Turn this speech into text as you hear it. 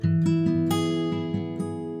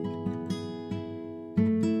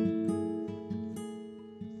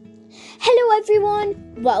Hello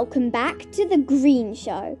everyone, welcome back to The Green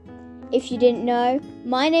Show. If you didn't know,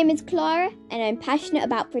 my name is Clara and I'm passionate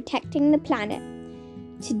about protecting the planet.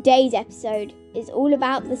 Today's episode is all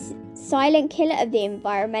about the silent killer of the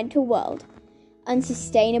environmental world,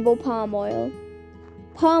 unsustainable palm oil.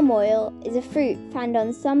 Palm oil is a fruit found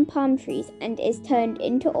on some palm trees and is turned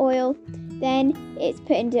into oil. Then it's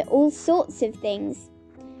put into all sorts of things.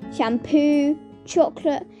 Shampoo,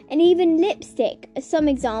 chocolate, and even lipstick are some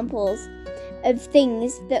examples of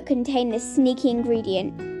things that contain this sneaky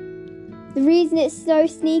ingredient. The reason it's so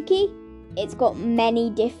sneaky, it's got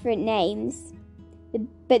many different names.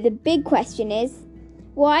 But the big question is,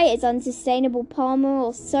 why is unsustainable palm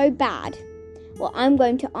oil so bad? Well, I'm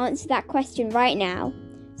going to answer that question right now.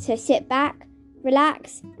 So sit back,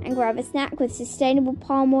 relax, and grab a snack with sustainable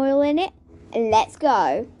palm oil in it, and let's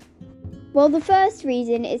go. Well, the first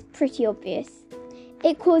reason is pretty obvious.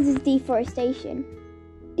 It causes deforestation.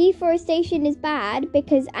 Deforestation is bad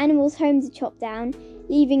because animals' homes are chopped down,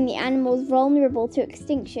 leaving the animals vulnerable to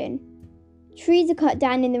extinction. Trees are cut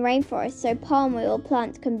down in the rainforest so palm oil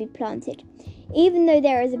plants can be planted, even though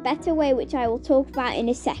there is a better way which I will talk about in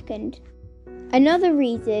a second. Another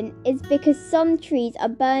reason is because some trees are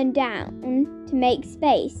burned down to make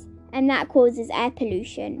space, and that causes air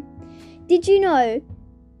pollution. Did you know,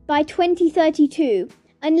 by 2032,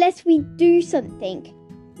 unless we do something,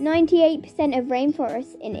 98% of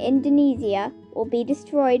rainforests in Indonesia will be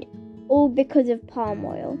destroyed, all because of palm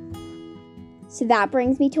oil. So that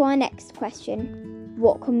brings me to our next question.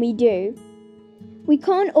 What can we do? We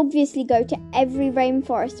can't obviously go to every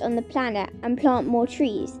rainforest on the planet and plant more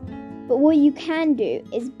trees, but what you can do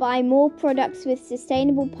is buy more products with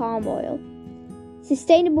sustainable palm oil.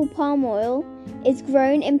 Sustainable palm oil is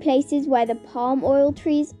grown in places where the palm oil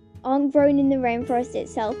trees aren't grown in the rainforest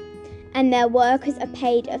itself, and their workers are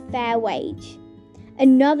paid a fair wage.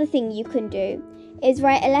 Another thing you can do is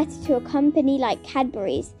write a letter to a company like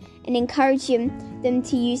Cadbury's and encourage them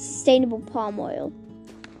to use sustainable palm oil.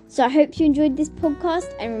 So I hope you enjoyed this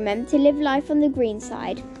podcast and remember to live life on the green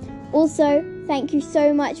side. Also, thank you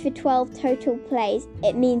so much for 12 total plays.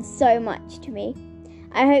 It means so much to me.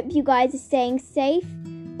 I hope you guys are staying safe.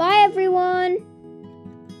 Bye everyone!